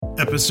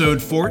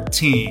Episode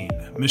 14,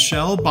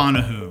 Michelle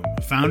Bonahoom,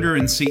 founder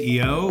and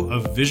CEO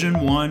of Vision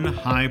One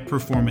High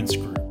Performance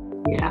Group.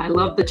 Yeah, I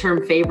love the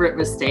term favorite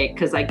mistake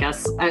because I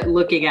guess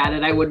looking at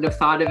it, I wouldn't have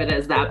thought of it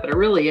as that, but it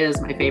really is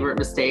my favorite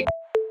mistake.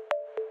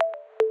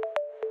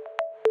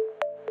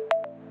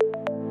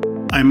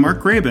 I'm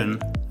Mark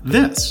Graben.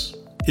 This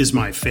is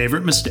My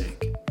Favorite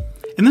Mistake.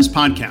 In this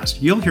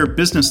podcast, you'll hear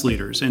business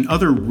leaders and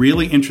other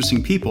really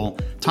interesting people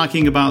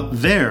talking about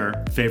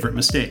their favorite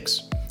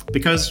mistakes.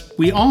 Because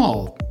we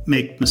all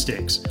make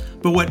mistakes,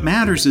 but what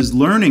matters is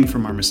learning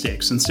from our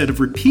mistakes instead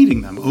of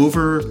repeating them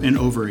over and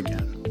over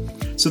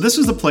again. So this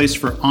is the place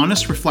for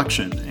honest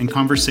reflection and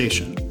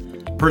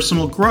conversation,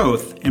 personal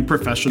growth, and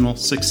professional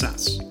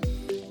success.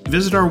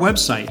 Visit our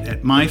website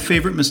at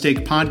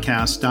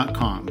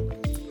myfavoritemistakepodcast.com.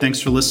 Thanks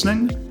for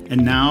listening,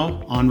 and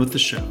now on with the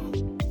show.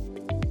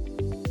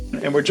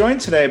 And we're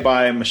joined today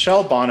by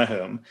Michelle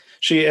Bonahoom.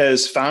 She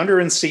is founder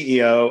and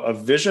CEO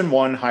of Vision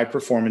One High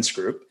Performance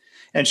Group.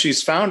 And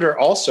she's founder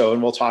also,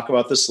 and we'll talk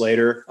about this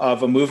later,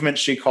 of a movement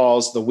she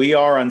calls the We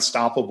Are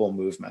Unstoppable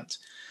movement.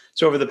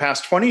 So over the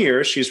past 20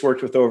 years, she's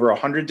worked with over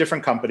 100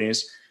 different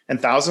companies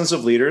and thousands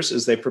of leaders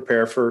as they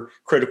prepare for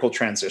critical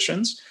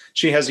transitions.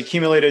 She has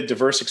accumulated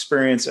diverse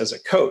experience as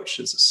a coach,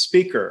 as a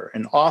speaker,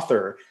 an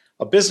author,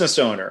 a business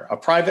owner, a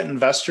private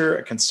investor,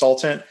 a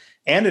consultant,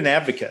 and an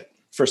advocate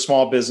for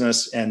small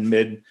business and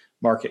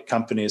mid-market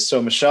companies.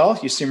 So Michelle,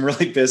 you seem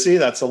really busy.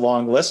 That's a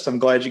long list. I'm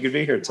glad you could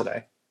be here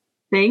today.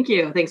 Thank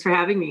you. Thanks for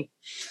having me.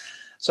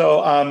 So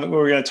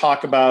we're going to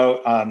talk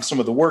about some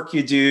of the work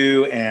you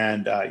do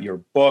and your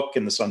book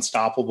and this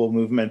unstoppable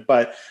movement.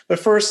 But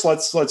first,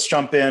 let's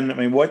jump in. I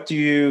mean, what do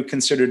you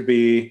consider to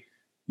be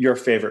your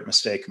favorite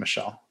mistake,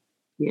 Michelle?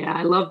 Yeah,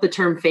 I love the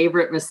term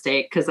favorite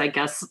mistake because I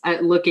guess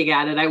looking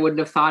at it, I wouldn't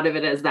have thought of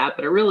it as that,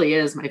 but it really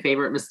is my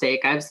favorite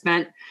mistake. I've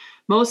spent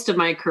most of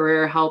my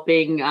career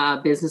helping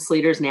business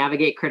leaders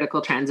navigate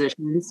critical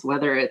transitions,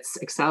 whether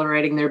it's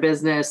accelerating their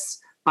business,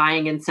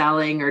 buying and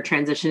selling, or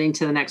transitioning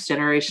to the next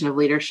generation of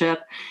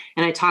leadership.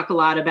 And I talk a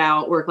lot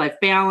about work-life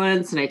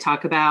balance, and I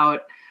talk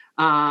about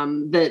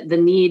the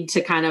need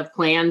to kind of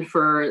plan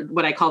for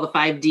what I call the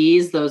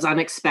 5Ds, those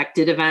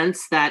unexpected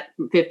events that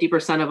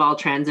 50% of all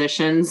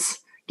transitions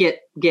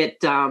get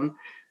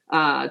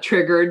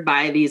triggered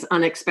by these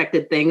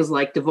unexpected things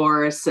like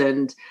divorce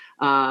and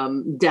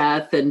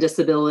death and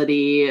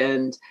disability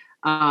and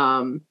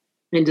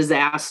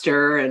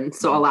disaster. And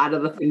so a lot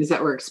of the things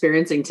that we're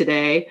experiencing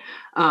today.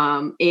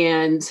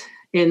 And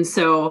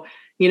so,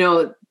 you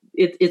know,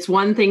 it's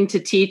one thing to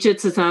teach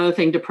it, it's another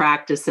thing to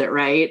practice it,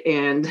 right?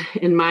 And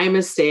my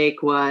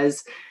mistake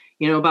was,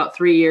 about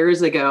 3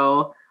 years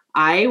ago,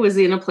 I was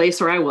in a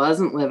place where I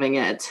wasn't living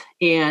it.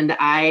 And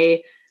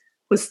I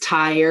was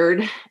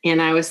tired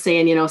and I was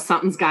saying,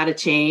 something's got to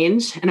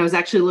change. And I was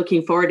actually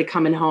looking forward to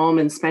coming home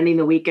and spending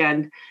the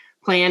weekend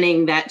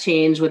planning that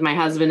change with my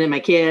husband and my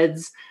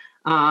kids.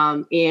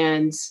 I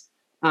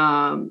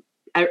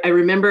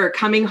remember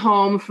coming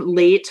home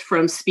late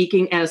from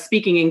speaking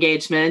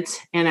engagement,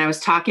 and I was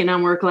talking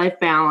on work-life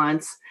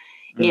balance.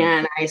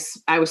 And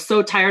I was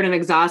so tired and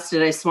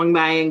exhausted. I swung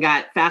by and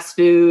got fast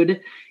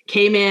food,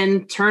 came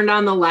in, turned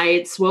on the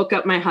lights, woke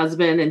up my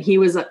husband, and he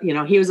was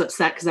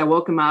upset because I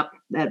woke him up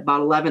at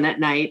about 11 at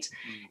night.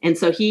 And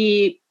so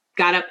he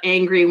got up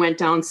angry, went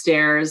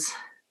downstairs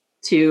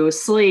to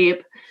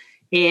sleep.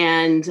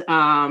 And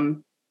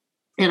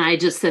I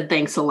just said,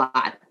 thanks a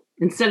lot.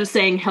 Instead of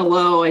saying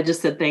hello, I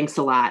just said, thanks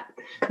a lot.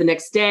 The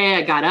next day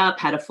I got up,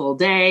 had a full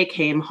day,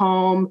 came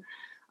home.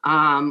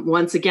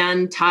 Once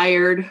again,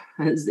 tired.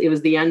 It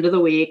was the end of the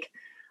week.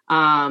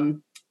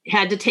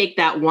 Had to take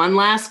that one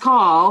last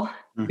call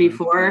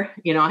before,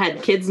 I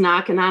had kids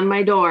knocking on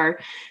my door.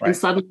 Right. And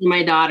suddenly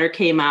my daughter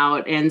came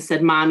out and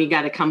said, Mom, you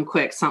got to come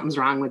quick. Something's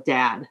wrong with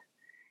Dad.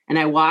 And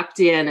I walked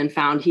in and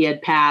found he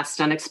had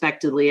passed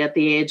unexpectedly at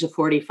the age of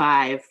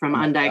 45 from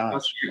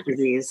undiagnosed heart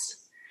disease.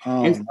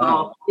 And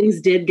so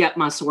things did get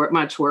much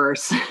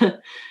worse.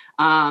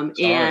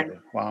 And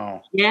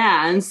wow.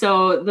 Yeah. And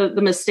so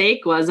the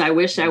mistake was, I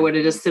wish I would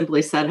have just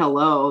simply said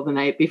hello the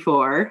night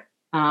before.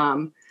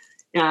 But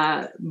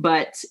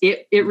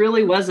it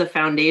really was a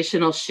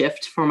foundational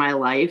shift for my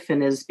life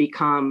and has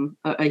become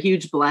a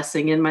huge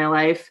blessing in my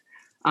life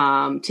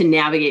to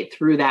navigate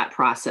through that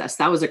process.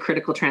 That was a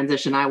critical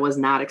transition I was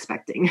not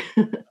expecting.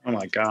 Oh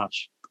my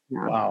gosh.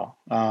 Yeah. Wow.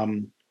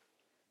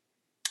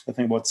 I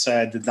think what's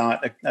sad,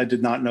 I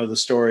did not know the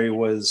story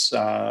was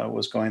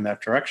going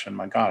that direction.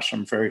 My gosh,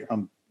 I'm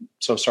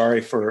so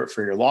sorry for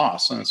your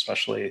loss, and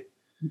especially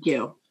Thank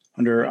you.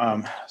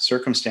 Under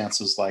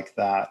circumstances like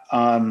that.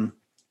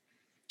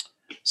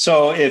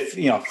 So if,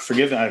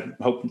 forgive me, I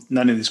hope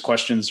none of these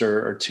questions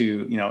are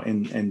too,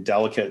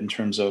 indelicate in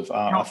terms of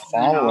a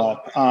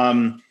follow-up.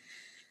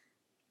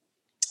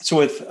 So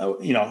with,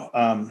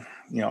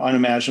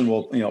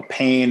 unimaginable,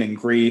 pain and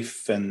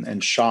grief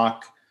and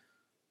shock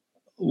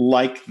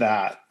like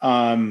that,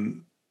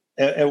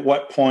 at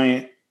what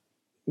point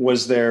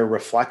was there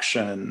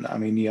reflection? I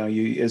mean,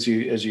 as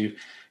you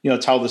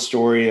tell the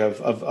story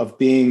of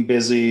being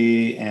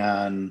busy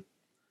and,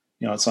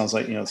 it sounds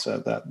like, so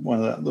that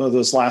one of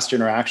those last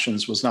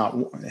interactions was not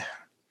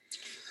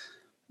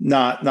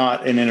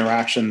an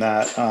interaction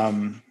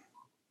that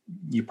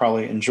you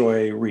probably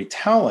enjoy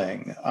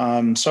retelling.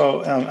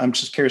 So I'm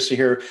just curious to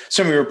hear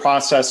some of your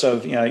process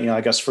of,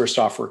 I guess first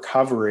off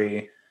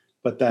recovery,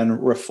 but then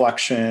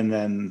reflection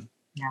and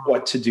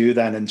what to do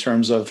then in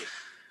terms of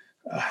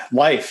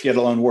life, yet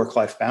alone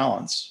work-life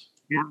balance.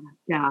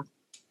 Yeah.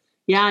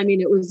 I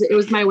mean, it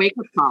was my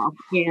wake-up call.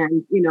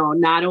 And,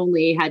 not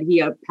only had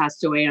he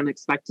passed away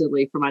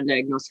unexpectedly from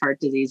undiagnosed heart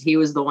disease, he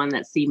was the one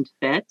that seemed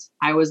fit.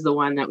 I was the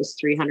one that was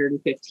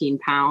 315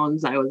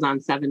 pounds. I was on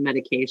 7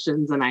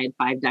 medications and I had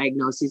 5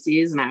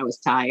 diagnoses and I was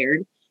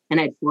tired. And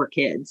I had 4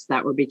 kids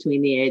that were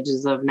between the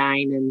ages of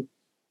 9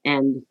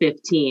 and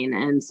 15.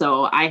 And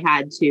so I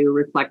had to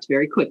reflect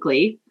very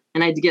quickly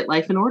and I had to get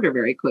life in order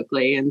very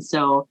quickly. And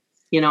so,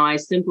 I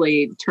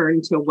simply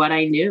turned to what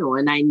I knew,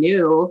 and I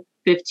knew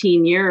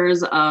 15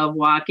 years of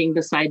walking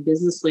beside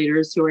business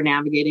leaders who are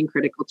navigating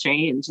critical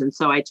change. And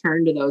so I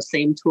turned to those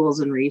same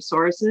tools and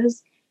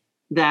resources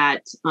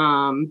that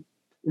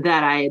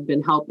I had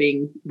been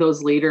helping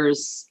those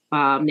leaders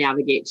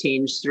navigate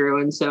change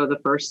through. And so the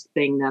first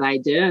thing that I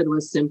did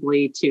was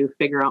simply to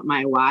refigure out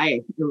my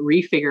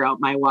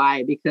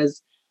why,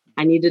 because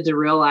I needed to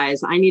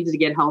realize I needed to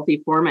get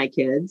healthy for my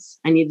kids.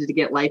 I needed to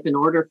get life in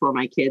order for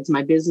my kids.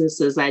 My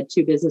businesses, I had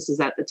 2 businesses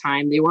at the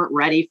time. They weren't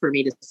ready for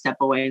me to step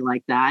away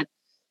like that.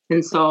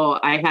 And so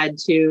I had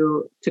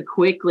to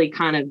quickly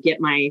kind of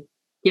get my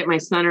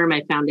center,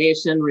 my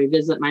foundation,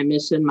 revisit my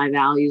mission, my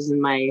values,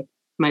 and my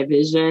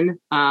vision.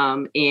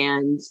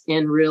 And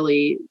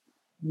really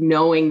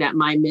knowing that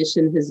my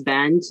mission has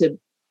been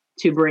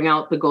to bring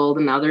out the gold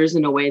in others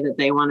in a way that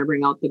they want to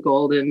bring out the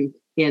gold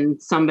in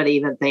somebody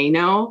that they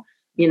know.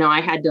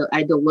 I had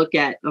to look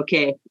at,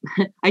 okay,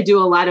 I do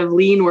a lot of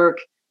lean work.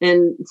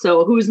 And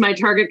so who's my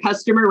target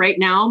customer right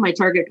now? My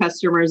target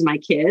customer is my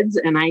kids.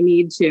 And I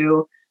need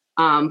to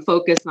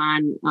focus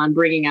on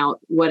bringing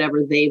out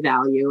whatever they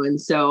value. And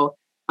so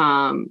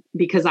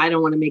because I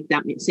don't want to make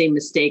that same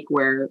mistake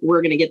where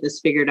we're going to get this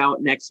figured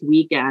out next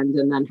weekend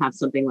and then have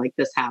something like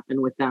this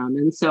happen with them.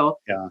 And so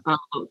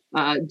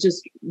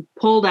just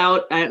pulled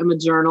out, I'm a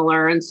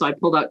journaler. And so I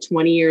pulled out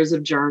 20 years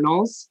of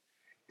journals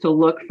to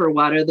look for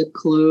what are the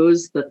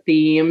clues, the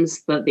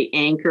themes, the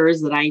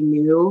anchors that I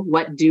knew.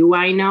 What do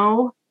I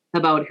know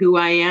about who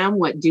I am?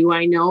 What do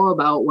I know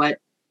about what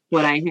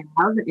I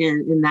have?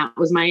 And that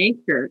was my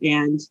anchor,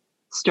 and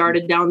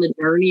started down the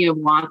journey of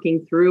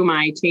walking through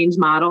my change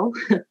model.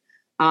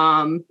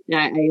 I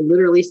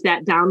literally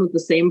sat down with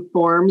the same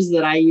forms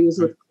that I use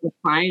with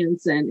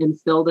clients and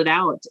filled it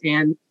out.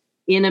 And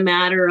in a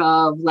matter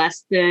of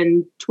less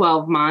than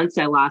 12 months,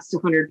 I lost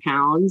 100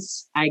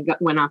 pounds. I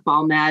went off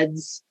all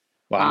meds.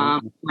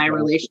 Wow. My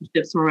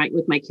relationships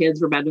with my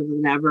kids were better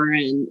than ever,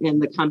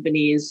 and the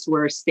companies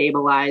were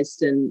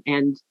stabilized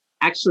and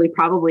actually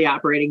probably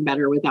operating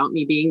better without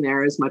me being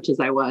there as much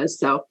as I was.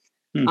 So,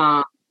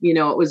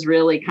 it was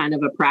really kind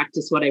of a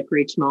practice what I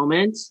preach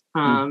moment,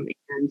 and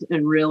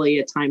really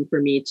a time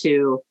for me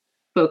to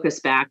focus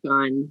back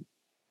on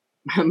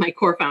my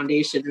core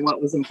foundation and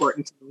what was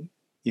important to me.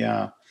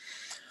 Yeah.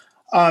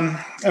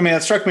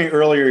 It struck me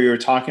earlier, you were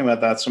talking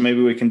about that. So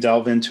maybe we can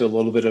delve into a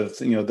little bit of,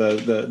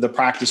 the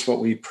practice, what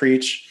we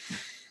preach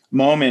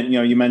moment.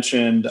 You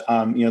mentioned,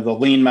 the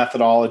lean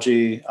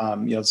methodology.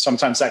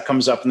 Sometimes that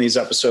comes up in these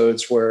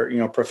episodes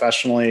where,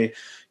 professionally,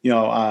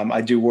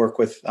 I do work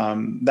with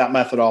that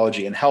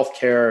methodology in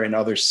healthcare and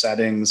other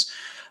settings.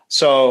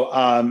 So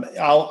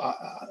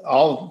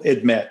I'll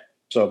admit,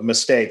 so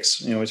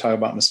mistakes, we talk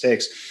about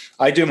mistakes.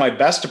 I do my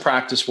best to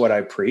practice what I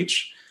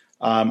preach.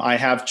 I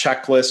have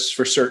checklists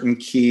for certain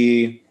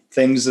key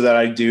things that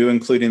I do,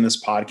 including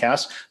this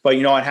podcast. But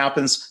what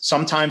happens?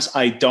 Sometimes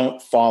I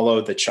don't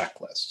follow the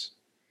checklist.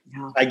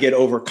 Yeah. I get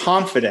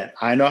overconfident.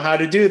 I know how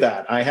to do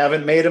that. I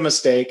haven't made a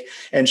mistake.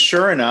 And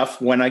sure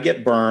enough, when I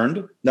get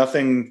burned,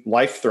 nothing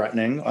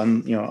life-threatening,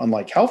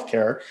 unlike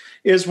healthcare,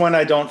 is when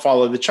I don't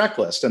follow the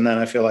checklist. And then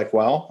I feel like,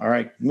 well, all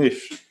right,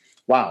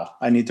 wow,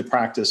 I need to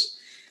practice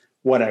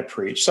what I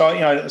preach.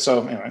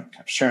 So,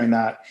 sharing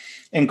that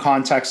in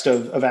context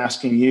of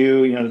asking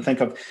you, to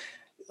think of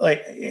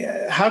like,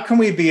 how can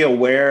we be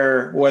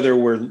aware whether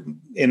we're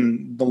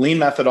in the lean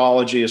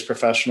methodology as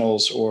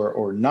professionals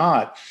or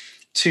not,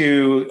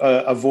 to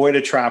avoid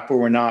a trap where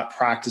we're not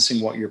practicing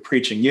what you're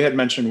preaching? You had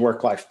mentioned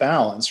work-life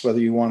balance, whether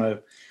you want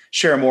to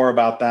share more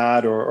about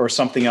that or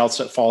something else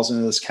that falls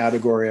into this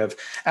category of,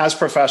 as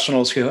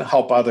professionals who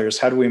help others,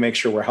 how do we make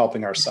sure we're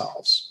helping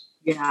ourselves?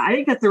 Yeah, I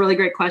think that's a really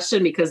great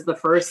question, because the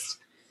first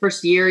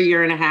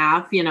year and a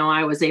half,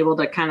 I was able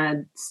to kind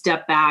of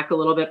step back a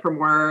little bit from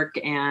work,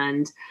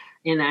 and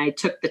I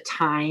took the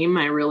time.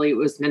 I really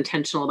was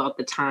intentional about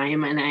the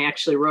time. And I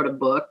actually wrote a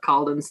book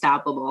called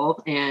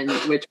Unstoppable, and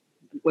which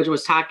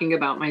was talking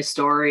about my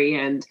story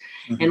and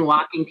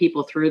walking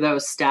people through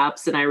those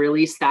steps. And I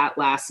released that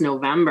last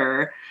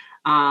November.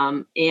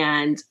 And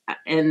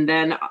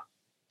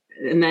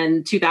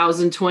then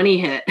 2020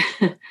 hit.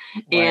 Right.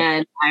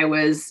 And I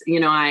was,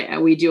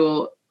 we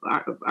do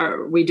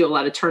we do a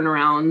lot of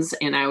turnarounds,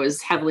 and I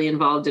was heavily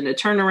involved in a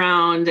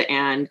turnaround,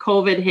 and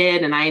COVID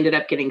hit and I ended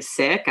up getting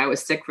sick. I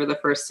was sick for the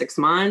first 6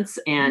 months,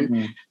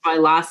 and I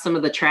lost some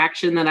of the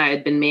traction that I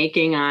had been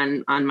making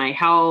on my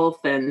health.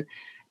 And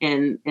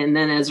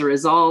then as a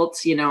result,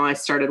 I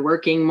started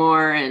working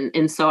more.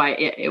 And so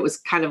it was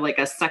kind of like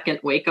a second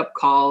wake up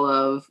call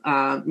of,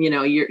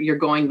 you're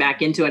going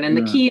back into it. And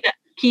the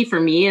key for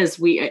me is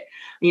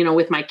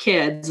with my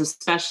kids,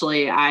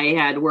 especially, I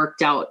had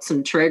worked out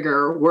some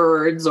trigger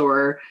words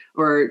or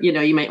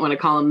you might want to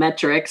call them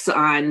metrics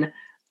on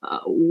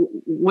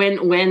when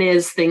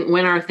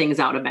are things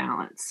out of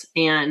balance.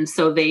 And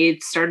so they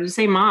started to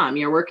say, Mom,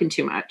 you're working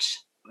too much.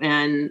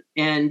 And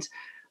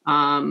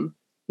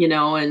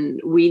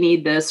we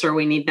need this or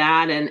we need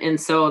that.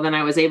 And so then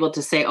I was able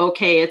to say,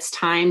 okay, it's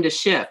time to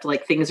shift.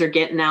 Like, things are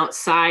getting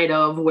outside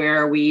of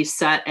where we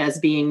set as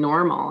being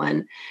normal.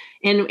 And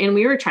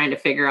we were trying to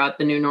figure out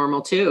the new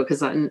normal too,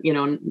 because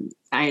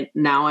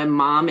now I'm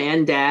mom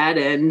and dad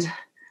and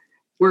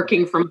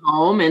working from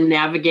home and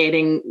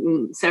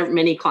navigating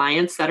many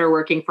clients that are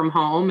working from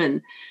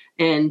home,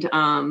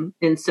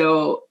 and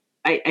so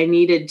I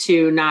needed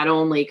to not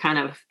only kind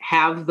of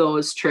have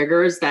those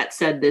triggers that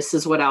said this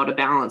is what out of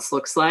balance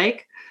looks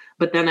like,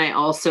 but then I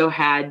also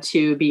had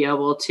to be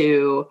able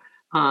to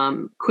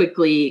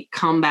quickly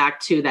come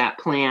back to that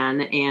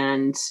plan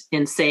and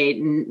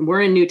say,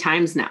 we're in new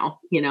times now,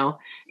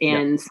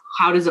 and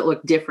how does it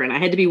look different? I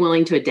had to be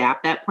willing to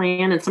adapt that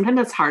plan. And sometimes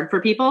that's hard for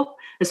people,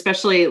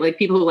 especially like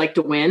people who like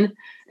to win.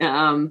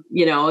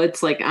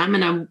 It's like, I'm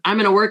going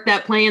to work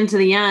that plan to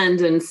the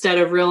end, instead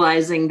of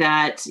realizing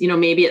that,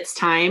 maybe it's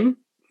time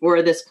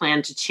for this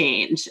plan to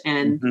change.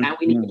 And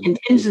we need a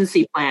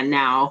contingency plan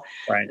now,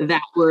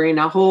 that we're in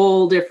a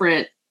whole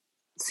different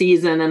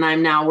season, and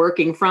I'm now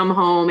working from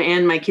home,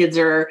 and my kids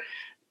are,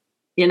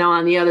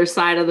 on the other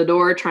side of the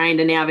door trying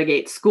to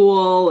navigate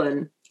school.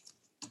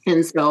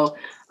 And so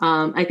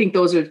I think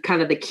those are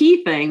kind of the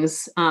key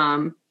things,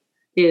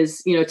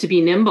 is, to be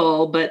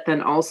nimble, but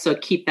then also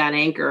keep that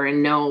anchor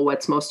and know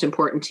what's most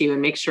important to you,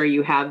 and make sure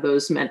you have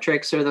those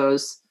metrics or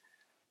those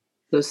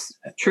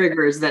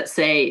triggers that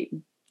say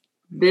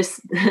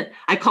this.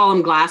 I call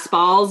them glass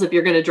balls. If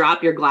you're going to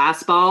drop your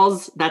glass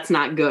balls, that's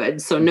not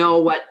good. So know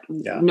what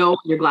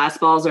your glass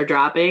balls are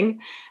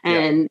dropping,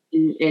 and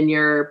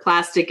your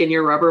plastic and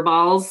your rubber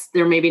balls,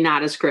 they're maybe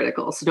not as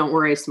critical. So don't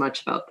worry so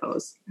much about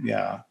those.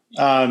 Yeah.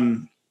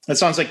 It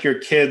sounds like your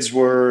kids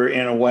were,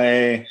 in a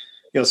way,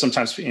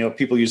 sometimes,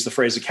 people use the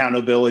phrase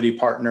accountability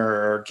partner,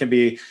 or it can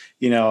be,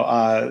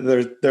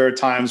 there are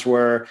times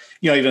where,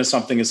 even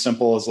something as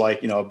simple as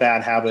like, a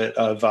bad habit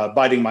of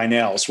biting my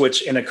nails,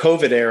 which in a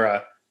COVID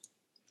era,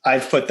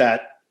 I've put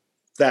that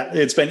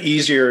it's been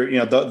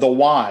easier, the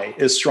why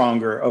is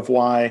stronger of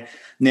why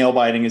nail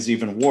biting is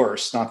even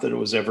worse. Not that it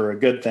was ever a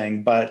good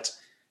thing, but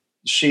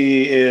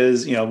she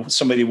is,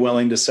 somebody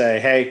willing to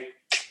say, hey,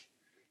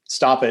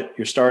 stop it,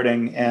 you're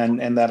starting.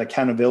 And that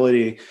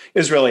accountability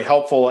is really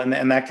helpful.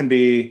 And that can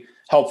be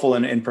helpful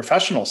in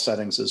professional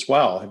settings as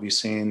well. Have you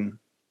seen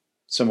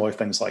similar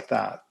things like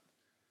that?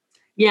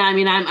 Yeah. I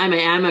mean,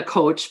 I'm a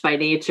coach by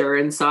nature.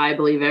 And so I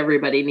believe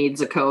everybody needs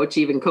a coach.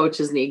 Even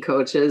coaches need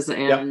coaches,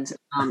 and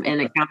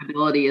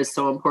accountability is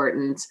so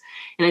important.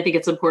 And I think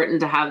it's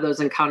important to have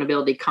those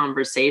accountability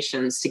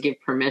conversations, to give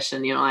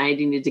permission. I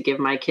need to give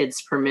my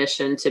kids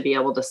permission to be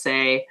able to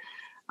say,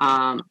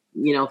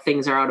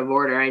 things are out of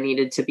order. I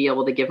needed to be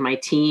able to give my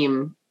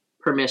team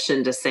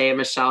permission to say,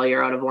 Michelle,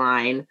 you're out of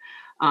line.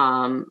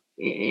 And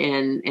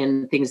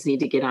things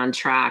need to get on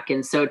track.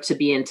 And so to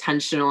be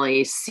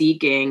intentionally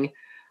seeking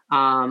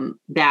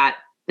that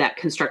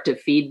constructive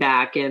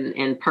feedback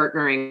and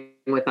partnering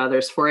with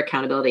others for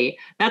accountability.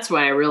 That's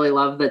why I really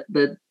love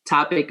the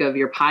topic of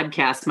your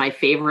podcast, My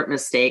Favorite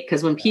Mistake,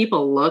 because when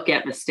people look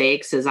at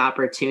mistakes as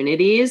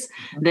opportunities,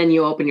 then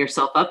you open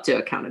yourself up to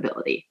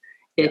accountability.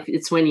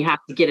 It's when you have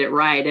to get it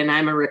right. And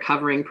I'm a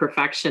recovering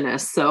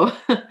perfectionist. So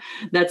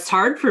that's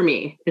hard for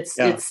me. It's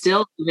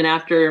still, even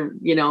after,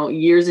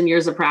 years and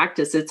years of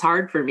practice, it's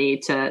hard for me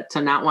to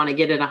not want to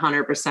get it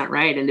 100%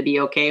 right, and to be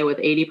okay with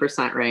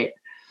 80% right.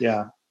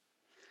 Yeah.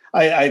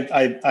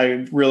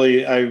 I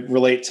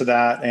relate to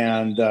that.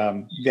 And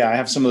I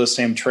have some of those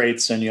same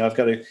traits, and, I've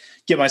got to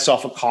get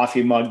myself a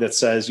coffee mug that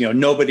says,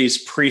 nobody's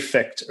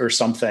perfect or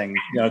something,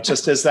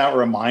 just as that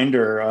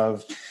reminder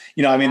of,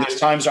 there's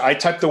times I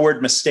type the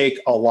word mistake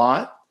a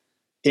lot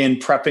in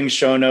prepping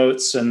show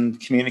notes and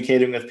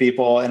communicating with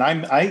people. And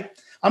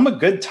I'm a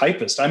good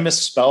typist. I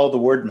misspell the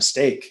word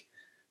mistake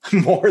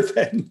more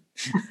than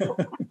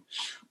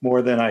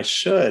I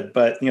should,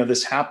 but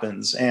this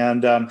happens.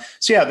 And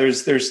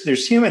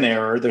there's human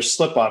error, there's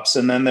slip ups,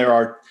 and then there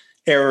are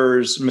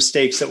errors,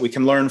 mistakes that we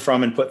can learn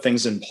from and put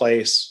things in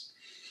place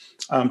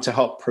to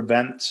help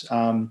prevent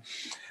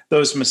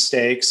those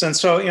mistakes. And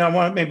so, I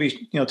want to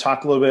maybe,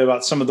 talk a little bit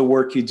about some of the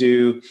work you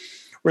do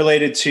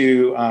related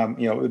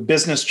to,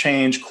 business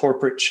change,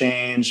 corporate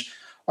change.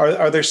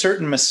 Are there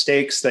certain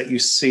mistakes that you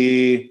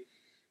see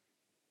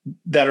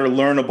that are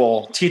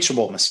learnable,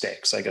 teachable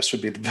mistakes, I guess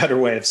would be the better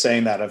way of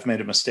saying that. I've made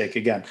a mistake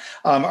again.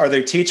 Are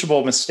there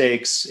teachable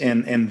mistakes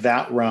in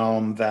that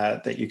realm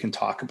that you can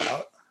talk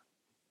about?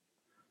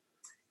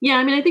 Yeah,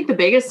 I mean, I think the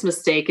biggest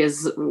mistake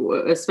is,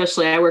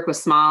 especially I work with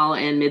small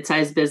and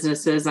mid-sized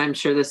businesses. I'm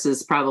sure this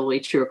is probably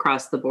true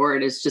across the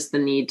board, is just the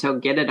need to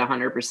get it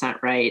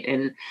 100%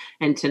 right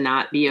and to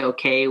not be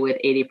okay with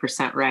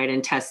 80% right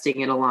and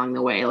testing it along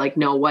the way. Like,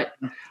 know what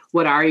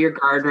are your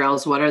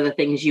guardrails? What are the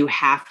things you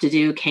have to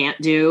do, can't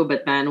do?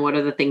 But then what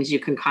are the things you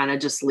can kind of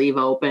just leave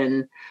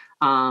open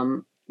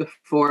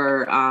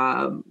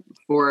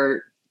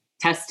for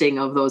testing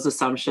of those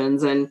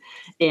assumptions. And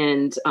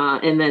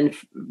then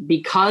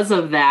because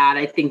of that,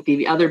 I think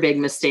the other big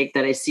mistake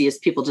that I see is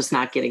people just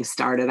not getting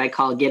started. I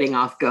call it getting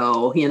off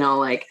go,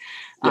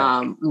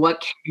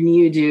 what can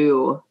you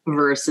do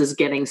versus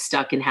getting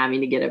stuck and having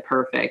to get it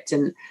perfect.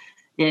 And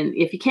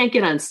if you can't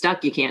get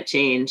unstuck, you can't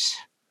change.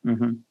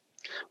 Mm-hmm.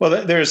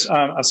 Well, there's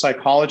a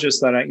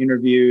psychologist that I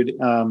interviewed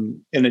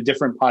in a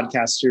different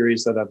podcast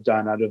series that I've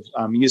done out of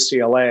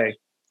UCLA.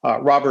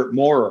 Robert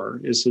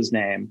Moorer is his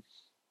name.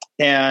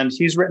 And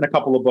he's written a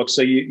couple of books.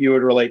 So you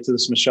would relate to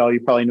this, Michelle. You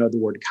probably know the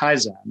word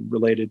Kaizen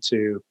related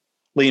to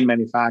lean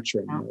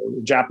manufacturing,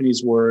 a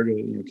Japanese word,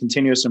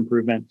 continuous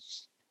improvement.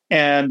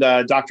 And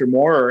Dr.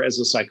 Moorer, as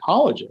a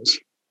psychologist,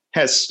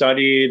 has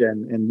studied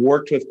and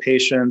worked with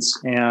patients.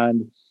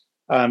 And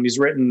he's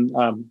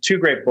written two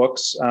great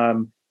books.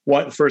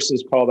 One first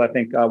is called, I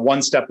think,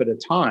 One Step at a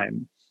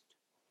Time.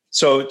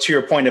 So to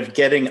your point of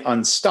getting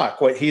unstuck,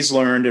 what he's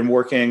learned in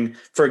working,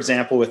 for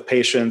example, with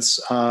patients,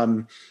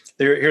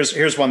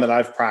 here's one that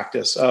I've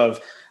practiced of,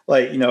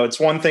 it's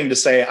one thing to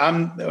say,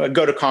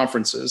 go to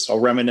conferences. I'll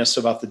reminisce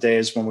about the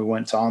days when we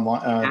went to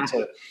online,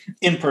 to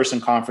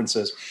in-person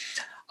conferences.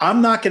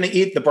 I'm not going to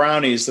eat the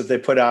brownies that they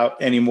put out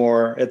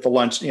anymore at the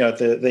lunch, at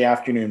the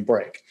afternoon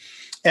break.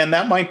 And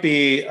that might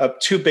be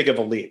too big of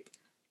a leap.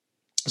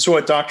 So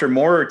what Dr.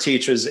 Moorer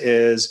teaches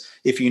is,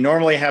 if you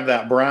normally have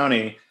that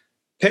brownie,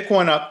 pick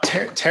one up,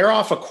 tear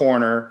off a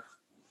corner,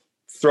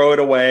 throw it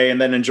away,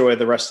 and then enjoy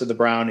the rest of the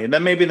brownie. And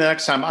then maybe the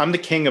next time, I'm the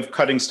king of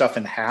cutting stuff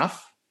in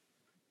half.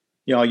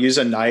 I'll use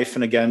a knife.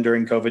 And again,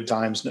 during COVID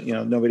times,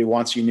 nobody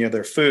wants you near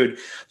their food.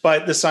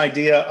 But this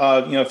idea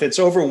of, if it's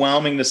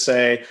overwhelming to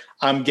say,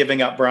 I'm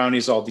giving up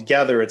brownies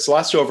altogether, it's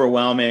less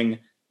overwhelming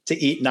to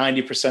eat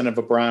 90% of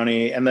a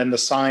brownie. And then the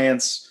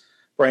science,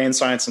 brain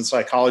science and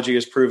psychology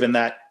has proven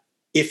that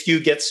if you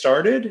get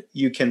started,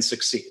 you can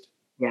succeed.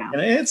 Yeah.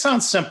 And it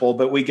sounds simple,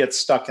 but we get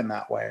stuck in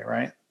that way,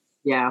 right?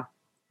 Yeah.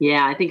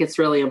 Yeah. I think it's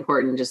really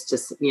important just to,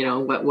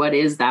 what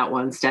is that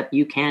one step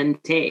you can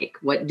take?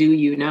 What do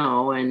you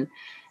know? And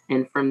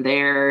from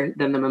there,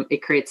 then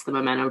it creates the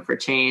momentum for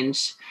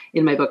change.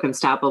 In my book,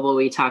 Unstoppable,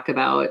 we talk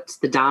about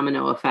the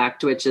domino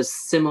effect, which is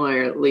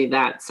similarly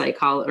that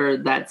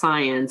that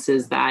science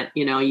is that,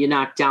 you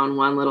knock down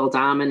one little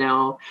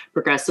domino,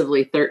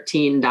 progressively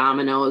 13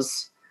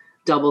 dominoes,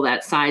 double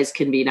that size,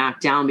 can be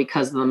knocked down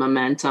because of the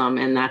momentum.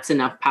 And that's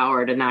enough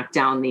power to knock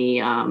down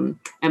the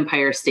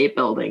Empire State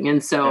Building.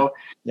 And so,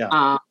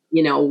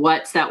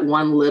 what's that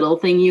one little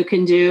thing you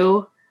can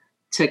do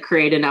to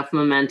create enough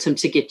momentum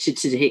to get you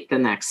to take the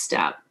next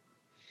step?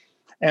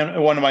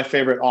 And one of my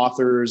favorite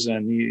authors,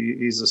 and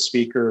he's a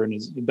speaker and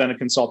has been a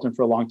consultant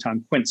for a long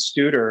time, Quint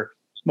Studer,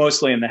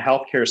 mostly in the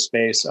healthcare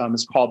space,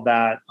 is called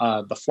that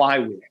the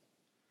flywheel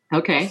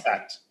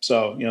effect.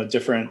 So,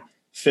 different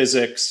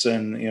physics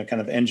and,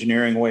 kind of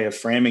engineering way of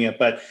framing it.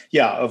 But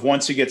of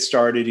once you get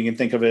started, you can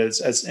think of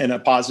it as in a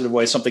positive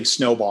way, something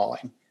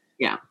snowballing.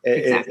 Yeah,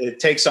 exactly. It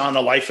takes on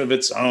a life of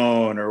its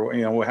own,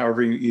 or,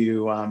 however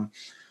you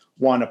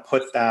want to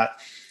put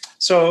that.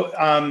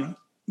 So,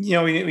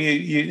 you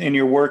in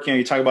your work,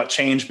 you talk about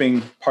change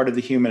being part of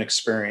the human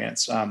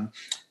experience,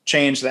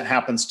 change that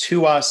happens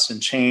to us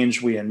and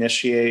change we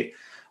initiate.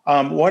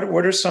 What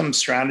are some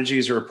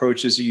strategies or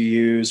approaches you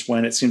use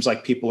when it seems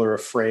like people are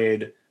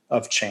afraid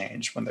of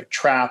change, when they're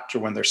trapped or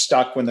when they're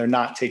stuck, when they're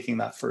not taking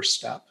that first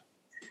step?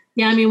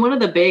 Yeah, I mean, one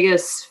of the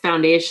biggest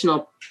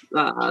foundational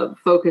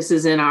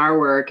focuses in our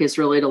work is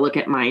really to look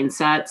at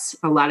mindsets.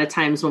 A lot of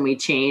times when we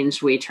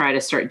change, we try to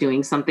start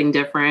doing something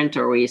different,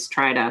 or we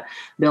try to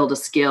build a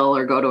skill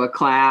or go to a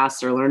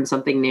class or learn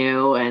something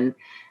new.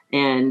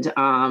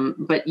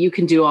 But you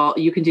can do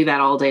that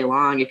all day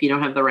long. If you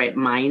don't have the right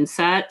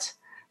mindset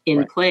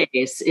in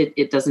place,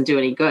 it doesn't do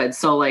any good.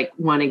 So like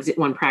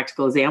one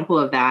practical example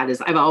of that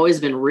is I've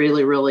always been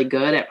really, really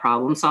good at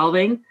problem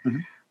solving. Mm-hmm.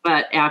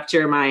 But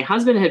after my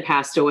husband had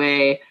passed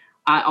away,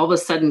 I all of a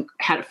sudden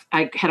I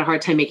had a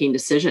hard time making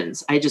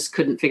decisions. I just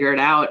couldn't figure it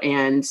out.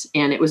 And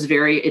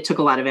it took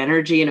a lot of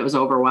energy and it was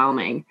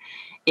overwhelming.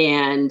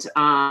 And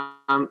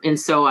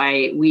so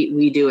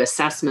we do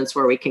assessments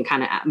where we can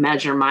kind of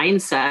measure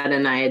mindset.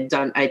 And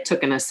I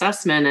took an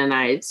assessment and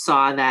I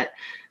saw that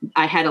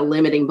I had a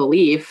limiting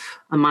belief,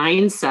 a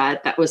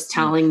mindset that was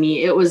telling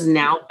me it was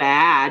now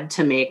bad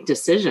to make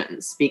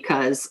decisions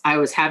because I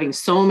was having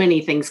so many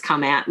things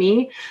come at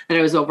me that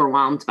I was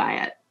overwhelmed by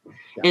it.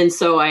 Yeah. And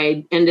so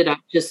I ended up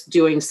just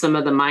doing some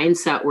of the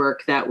mindset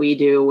work that we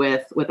do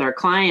with our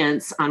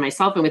clients on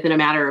myself. And within a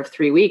matter of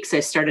 3 weeks, I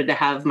started to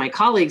have my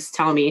colleagues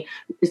tell me,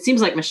 it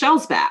seems like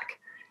Michelle's back.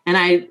 And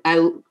I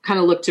kind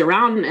of looked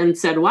around and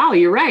said, wow,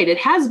 you're right. It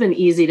has been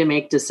easy to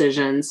make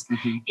decisions.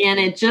 Mm-hmm. And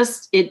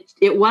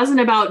it wasn't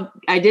about,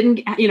 I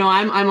didn't,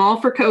 I'm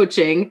all for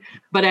coaching,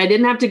 but I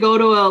didn't have to go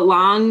to a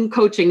long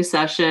coaching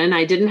session.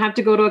 I didn't have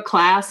to go to a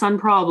class on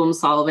problem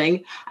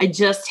solving. I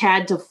just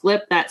had to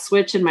flip that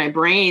switch in my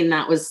brain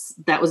that was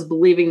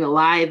believing the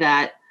lie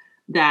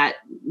that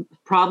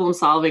problem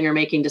solving or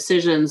making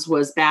decisions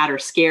was bad or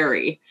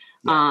scary.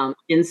 Yeah.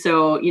 And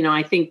so,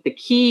 I think the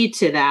key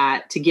to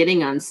that, to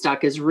getting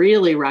unstuck, is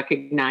really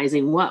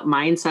recognizing what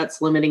mindsets,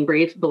 limiting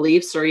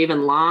beliefs, or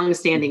even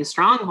long-standing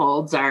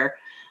strongholds are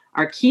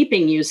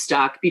keeping you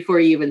stuck before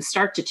you even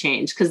start to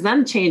change. Because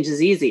then change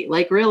is easy.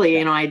 Like really,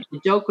 I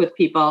joke with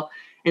people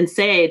and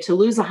say to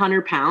lose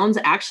 100 pounds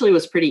actually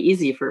was pretty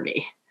easy for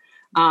me.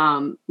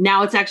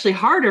 Now it's actually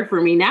harder for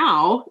me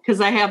now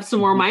because I have some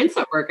more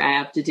mindset work I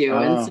have to do.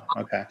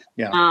 Okay.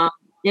 Yeah.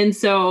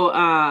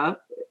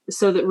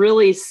 So that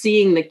really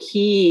seeing the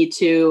key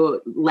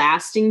to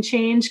lasting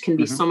change can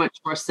be so much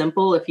more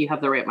simple if you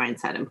have the right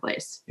mindset in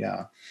place.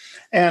 Yeah.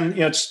 And,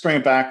 just bring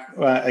it back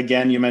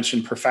again, you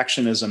mentioned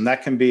perfectionism.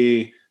 That can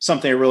be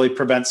something that really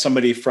prevents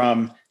somebody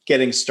from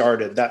getting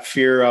started. That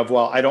fear of,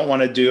 well, I don't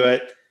want to do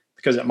it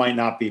because it might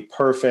not be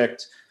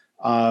perfect.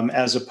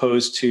 As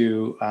opposed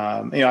to,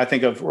 I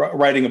think of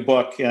writing a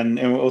book, and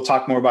we'll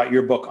talk more about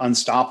your book,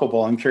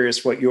 Unstoppable. I'm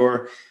curious what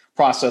your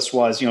process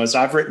was. As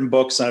I've written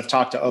books and I've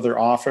talked to other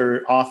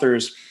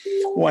authors,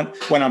 when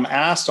I'm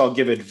asked, I'll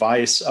give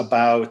advice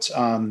about,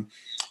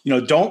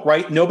 don't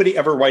write. Nobody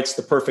ever writes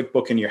the perfect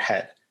book in your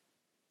head.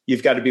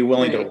 You've got to be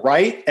willing to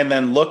write and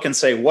then look and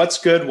say, what's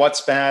good,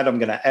 what's bad. I'm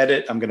going to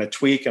edit. I'm going to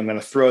tweak. I'm going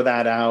to throw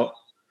that out.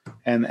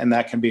 And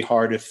that can be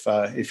hard if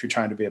you're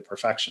trying to be a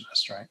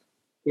perfectionist, right?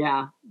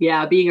 Yeah.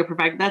 Being a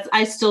perfectionist,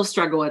 I still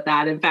struggle with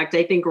that. In fact,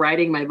 I think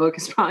writing my book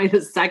is probably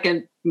the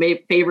second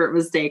favorite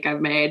mistake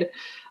I've made.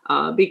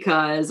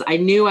 Because I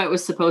knew it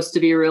was supposed to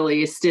be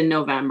released in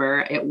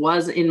November. It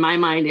was, in my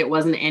mind, it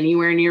wasn't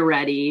anywhere near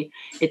ready.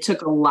 It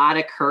took a lot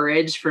of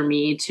courage for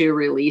me to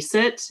release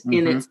it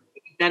in its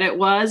that it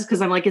was,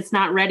 because I'm like, it's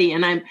not ready.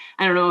 And I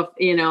don't know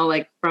if,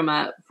 like from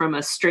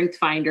a strength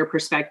finder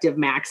perspective,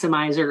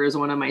 maximizer is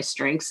one of my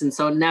strengths. And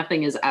so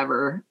nothing is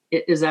ever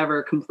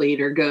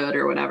complete or good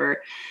or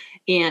whatever.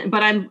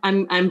 But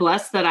I'm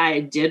blessed that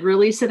I did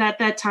release it at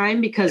that time,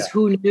 because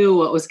who knew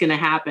what was going to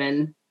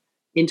happen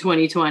in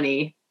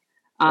 2020.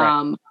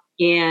 Right.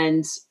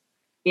 And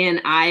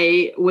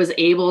I was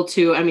able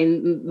to,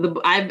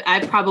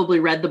 I've probably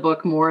read the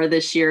book more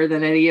this year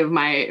than any of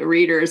my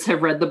readers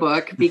have read the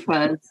book,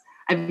 because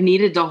I've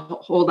needed to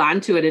hold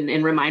on to it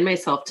and remind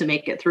myself to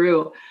make it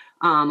through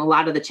a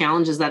lot of the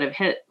challenges that have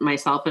hit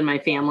myself and my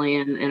family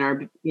and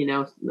our,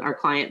 our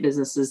client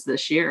businesses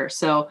this year.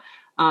 So,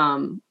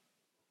 I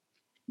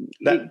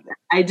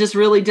just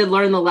really did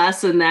learn the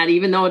lesson that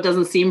even though it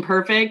doesn't seem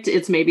perfect,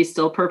 it's maybe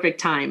still perfect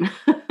time.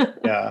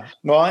 Yeah.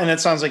 Well, and it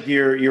sounds like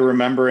you're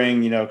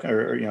remembering,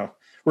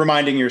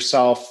 reminding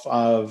yourself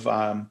of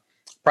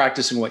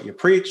practicing what you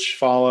preach,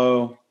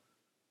 follow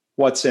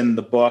what's in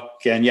the book.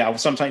 And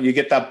sometimes you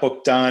get that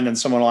book done and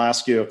someone will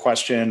ask you a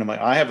question. I'm like,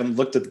 I haven't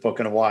looked at the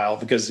book in a while,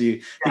 because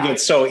you get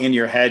so in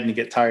your head and you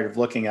get tired of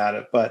looking at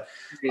it. But,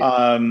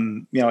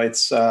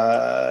 it's,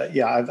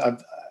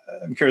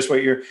 I'm curious what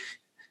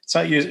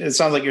it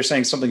sounds like you're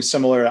saying something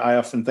similar. I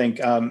often think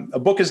a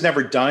book is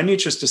never done. You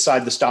just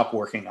decide to stop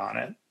working on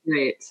it.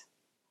 Right.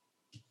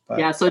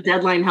 But, so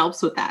deadline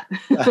helps with that.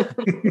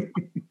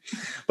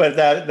 But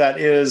that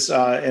is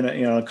an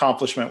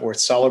accomplishment worth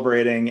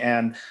celebrating.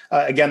 And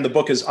again, the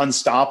book is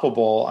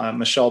Unstoppable,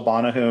 Michelle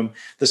Bonahoom.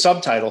 The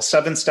subtitle: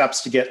 7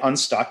 Steps to Get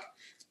Unstuck,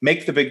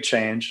 Make the Big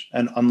Change,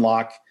 and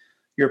Unlock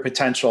Your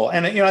Potential.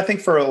 And I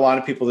think for a lot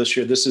of people this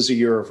year, this is a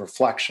year of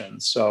reflection.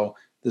 So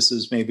this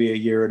is maybe a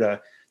year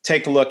to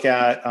take a look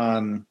at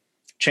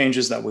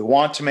changes that we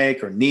want to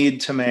make or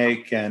need to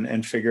make,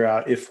 and figure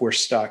out, if we're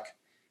stuck,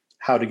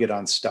 how to get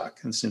unstuck.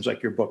 And it seems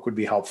like your book would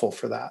be helpful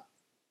for that.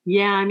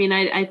 Yeah.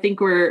 I think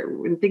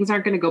things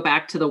aren't going to go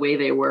back to the way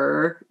they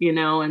were,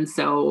 and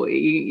so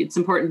it's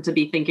important to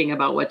be thinking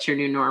about what's your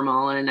new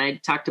normal. And I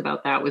talked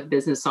about that with the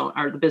business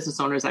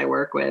owners I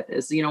work with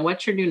is,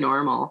 what's your new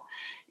normal?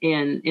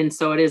 And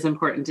so it is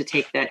important to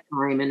take that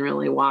time and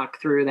really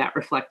walk through that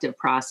reflective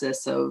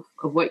process of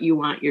what you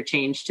want your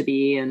change to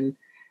be. And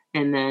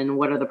then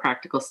what are the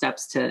practical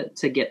steps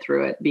to get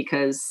through it?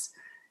 Because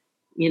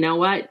you know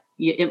what,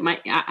 it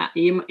might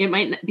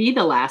not be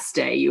the last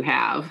day you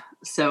have.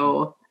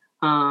 So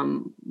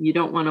you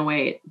don't want to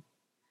wait.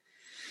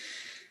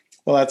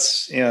 Well,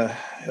 that's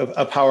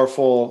a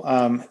powerful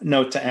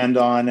note to end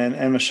on.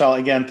 And Michelle,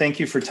 again, thank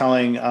you for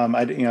telling.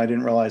 I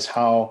didn't realize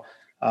how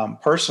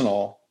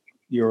personal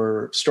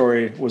your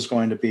story was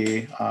going to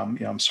be.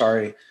 I'm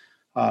sorry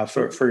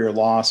for your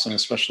loss, and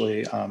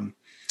especially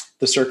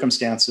the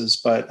circumstances.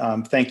 But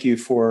thank you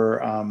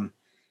for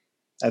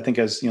I think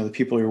as the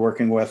people you're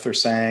working with are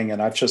saying,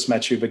 and I've just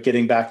met you, but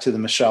getting back to the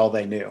Michelle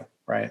they knew,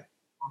 right?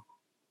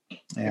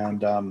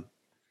 And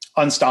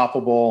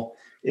unstoppable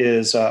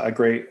is a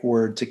great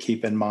word to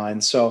keep in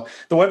mind. So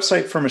the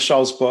website for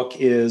Michelle's book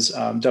is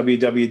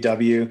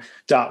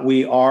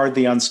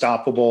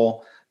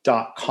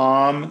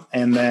www.wearetheunstoppable.com.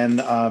 And then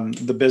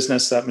the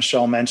business that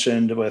Michelle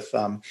mentioned with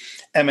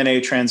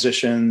M&A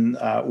transition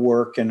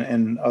work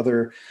and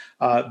other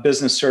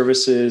business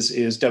services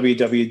is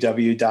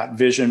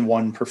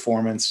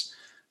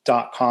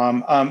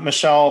www.vision1performance.com.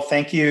 Michelle,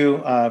 thank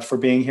you for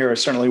being here. I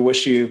certainly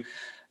wish you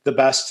the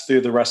best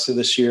through the rest of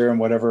this year and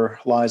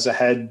whatever lies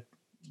ahead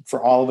for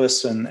all of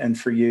us and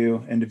for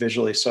you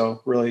individually.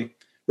 So really,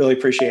 really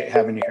appreciate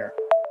having you here.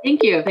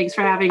 Thank you. Thanks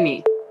for having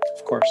me.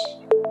 Of course.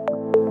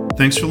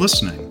 Thanks for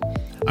listening.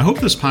 I hope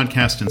this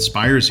podcast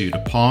inspires you to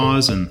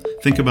pause and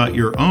think about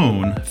your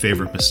own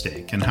favorite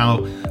mistake and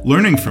how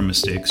learning from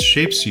mistakes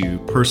shapes you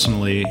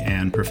personally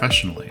and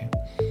professionally.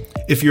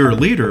 If you're a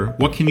leader,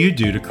 what can you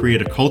do to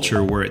create a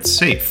culture where it's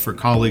safe for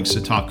colleagues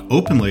to talk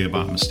openly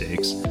about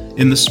mistakes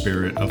in the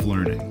spirit of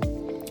learning?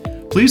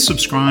 Please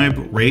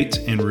subscribe, rate,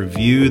 and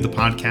review the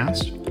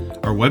podcast.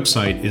 Our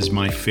website is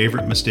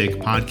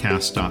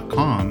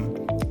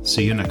myfavoritemistakepodcast.com.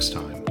 See you next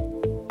time.